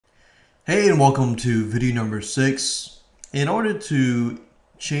Hey, and welcome to video number 6. In order to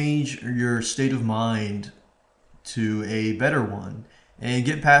change your state of mind to a better one and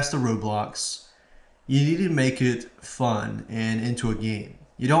get past the roadblocks, you need to make it fun and into a game.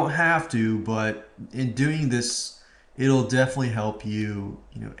 You don't have to, but in doing this, it'll definitely help you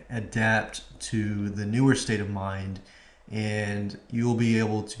adapt to the newer state of mind, and you'll be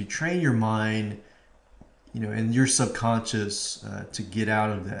able to train your mind, and your subconscious to get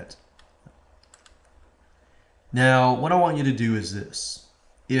out of that. Now, what I want you to do is this.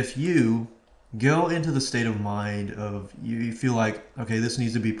 If you go into the state of mind of you feel like, okay, this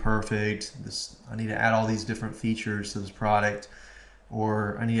needs to be perfect, this I need to add all these different features to this product,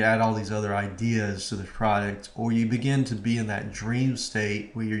 or I need to add all these other ideas to this product, or you begin to be in that dream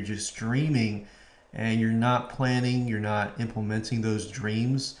state where you're just dreaming and you're not planning, you're not implementing those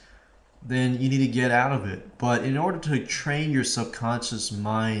dreams, then you need to get out of it. But in order to train your subconscious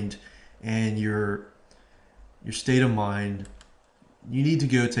mind and your state of mind, you need to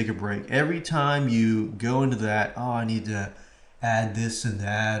go take a break. Every time you go into that, oh, I need to add this and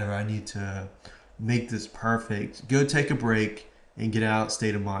that, or I need to make this perfect, go take a break and get out of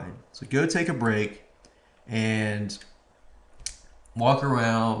state of mind. So go take a break and walk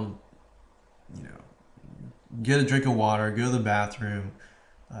around, you know, get a drink of water, go to the bathroom,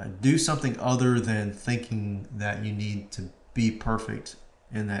 do something other than thinking that you need to be perfect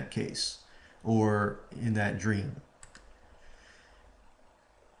in that case or in that dream.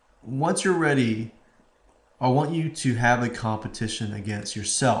 Once you're ready, I want you to have a competition against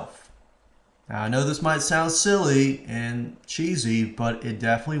yourself. Now, I know this might sound silly and cheesy, but it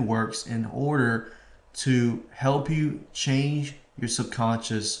definitely works in order to help you change your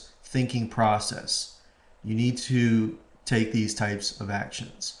subconscious thinking process. You need to take these types of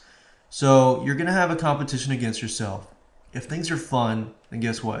actions. So you're going to have a competition against yourself. If things are fun, then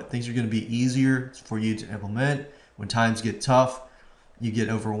guess what? Things are going to be easier for you to implement. When times get tough, you get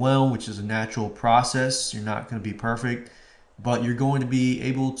overwhelmed, which is a natural process. You're not going to be perfect, but you're going to be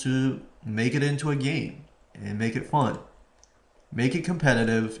able to make it into a game and make it fun. Make it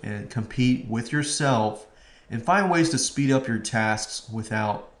competitive and compete with yourself and find ways to speed up your tasks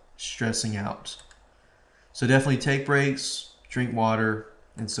without stressing out. So definitely take breaks, drink water,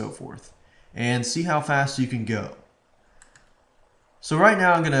 and so forth, and see how fast you can go. So right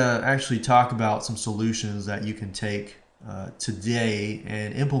now I'm going to actually talk about some solutions that you can take today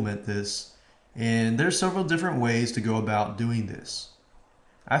and implement this. And there's several different ways to go about doing this.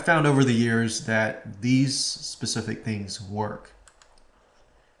 I found over the years that these specific things work.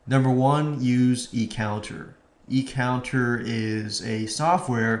 Number one, use eCounter. eCounter is a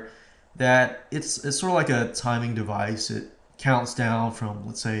software that it's sort of like a timing device. It counts down from,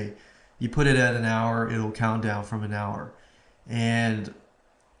 let's say, you put it at an hour, it'll count down from an hour. And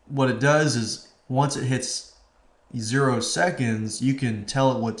what it does is once it hits 0 seconds, you can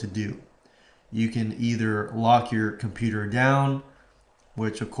tell it what to do. You can either lock your computer down,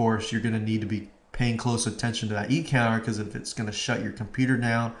 which of course you're going to need to be paying close attention to that e-counter, because if it's going to shut your computer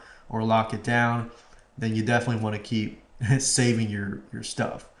down or lock it down, then you definitely want to keep saving your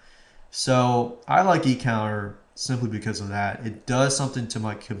stuff. So I like e-counter simply because of that. It does something to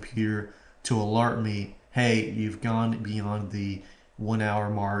my computer to alert me, hey, you've gone beyond the 1 hour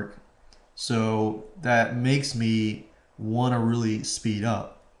mark. So that makes me want to really speed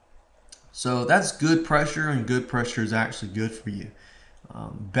up. So that's good pressure, and good pressure is actually good for you.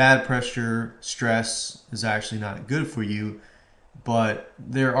 Bad pressure, stress is actually not good for you, but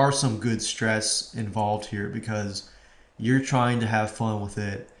there are some good stress involved here because you're trying to have fun with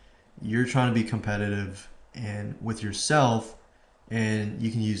it. You're trying to be competitive and with yourself, and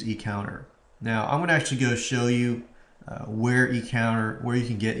you can use eCounter. Now I'm going to actually go show you where you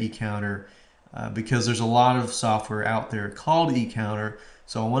can get eCounter, because there's a lot of software out there called eCounter.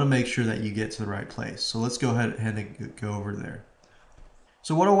 So I want to make sure that you get to the right place. So let's go ahead and go over there.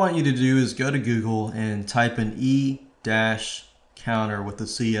 So what I want you to do is go to Google and type in e-counter with the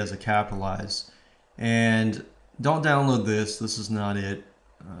C as a capitalized. And don't download this. This is not it.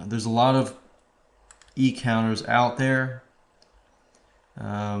 There's a lot of e-counters out there.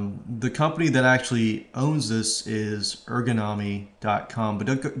 The company that actually owns this is ergonomy.com,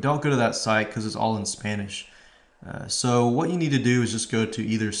 but don't go to that site because it's all in Spanish. So what you need to do is just go to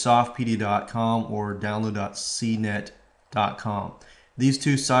either softpd.com or download.cnet.com. These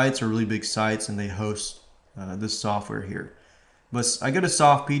two sites are really big sites, and they host this software here. But I go to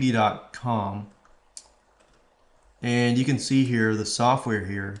softpd.com, and you can see here the software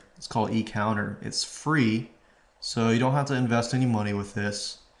here. It's called eCounter. It's free, so you don't have to invest any money with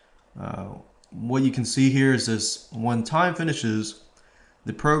this. What you can see here is this: when time finishes,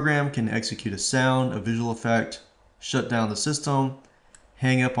 The program can execute a sound, a visual effect, shut down the system,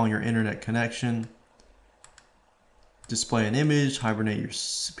 hang up on your internet connection, display an image, hibernate your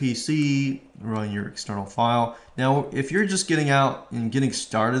PC, run your external file. Now, if you're just getting out and getting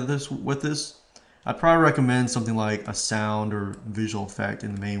started with this, I'd probably recommend something like a sound or visual effect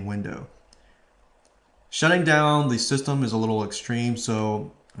in the main window. Shutting down the system is a little extreme,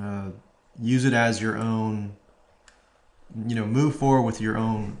 so use it as your own, move forward with your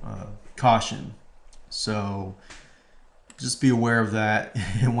own caution. So just be aware of that.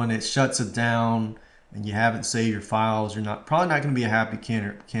 And when it shuts it down and you haven't saved your files, you're probably not going to be a happy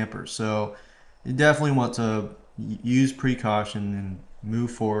camper. So you definitely want to use precaution and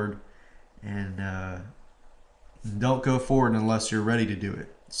move forward, and don't go forward unless you're ready to do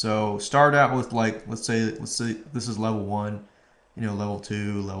it. So start out with, like, let's say this is level 1, level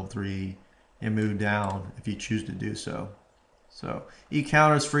 2, level 3, and move down if you choose to do so. So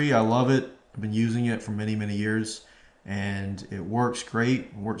eCounter is free. I love it. I've been using it for many, many years, and it works great.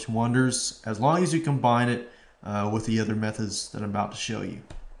 It works wonders as long as you combine it with the other methods that I'm about to show you.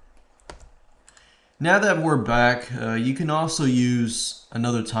 Now that we're back, you can also use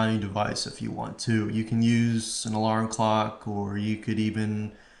another timing device if you want to. You can use an alarm clock, or you could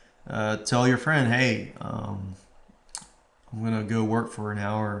even tell your friend, hey, I'm gonna go work for an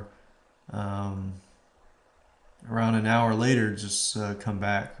hour. Around an hour later, just come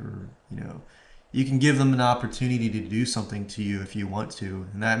back, or you can give them an opportunity to do something to you if you want to,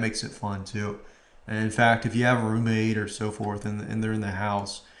 and that makes it fun too. And in fact, if you have a roommate or so forth, and they're in the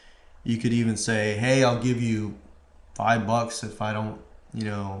house, you could even say, hey, I'll give you $5 if I don't,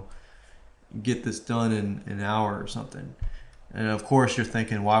 get this done in an hour or something. And of course you're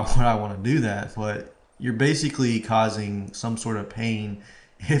thinking, why would I want to do that? But you're basically causing some sort of pain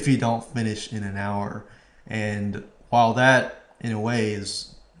if you don't finish in an hour. And while that in a way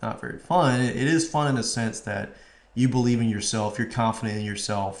is not very fun, it is fun in the sense that you believe in yourself, you're confident in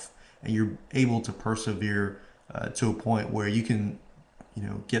yourself, and you're able to persevere to a point where you can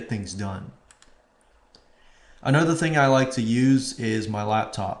get things done. Another thing I like to use is my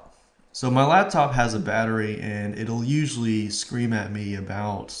laptop. So my laptop has a battery, and it'll usually scream at me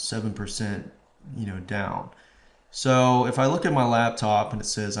about 7% down. So if I look at my laptop and it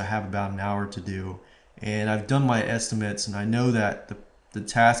says I have about an hour to do, and I've done my estimates and I know that the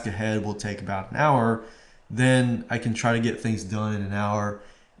task ahead will take about an hour, then I can try to get things done in an hour.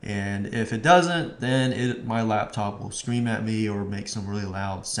 And if it doesn't, then my laptop will scream at me or make some really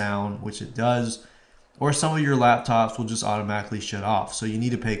loud sound, which it does. Or some of your laptops will just automatically shut off. So you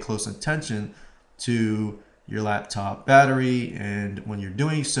need to pay close attention to your laptop battery, and when you're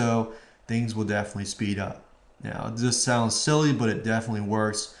doing so, things will definitely speed up. Now, this sounds silly, but it definitely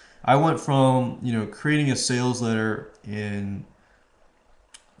works. I went from creating a sales letter in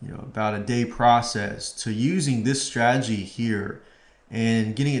about a day process to using this strategy here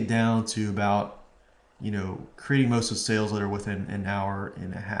and getting it down to about creating most of the sales letter within an hour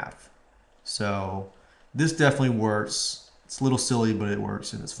and a half. So this definitely works. It's a little silly, but it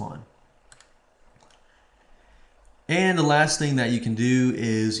works and it's fun. And the last thing that you can do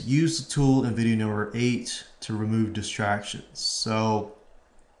is use the tool in video number 8 to remove distractions. So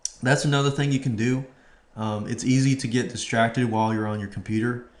that's another thing you can do. It's easy to get distracted while you're on your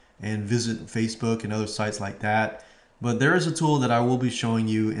computer and visit Facebook and other sites like that. But there is a tool that I will be showing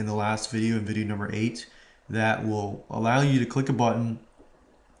you in the last video, in video number 8, that will allow you to click a button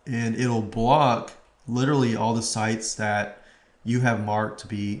and it'll block literally all the sites that you have marked to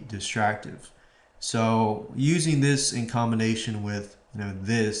be distractive. So using this in combination with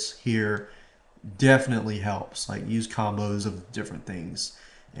this here definitely helps. Like, use combos of different things.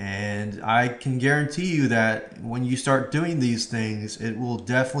 And I can guarantee you that when you start doing these things, it will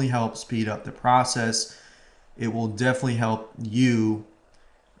definitely help speed up the process. It will definitely help you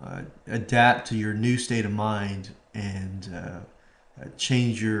adapt to your new state of mind and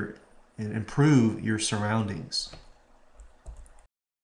change and improve your surroundings.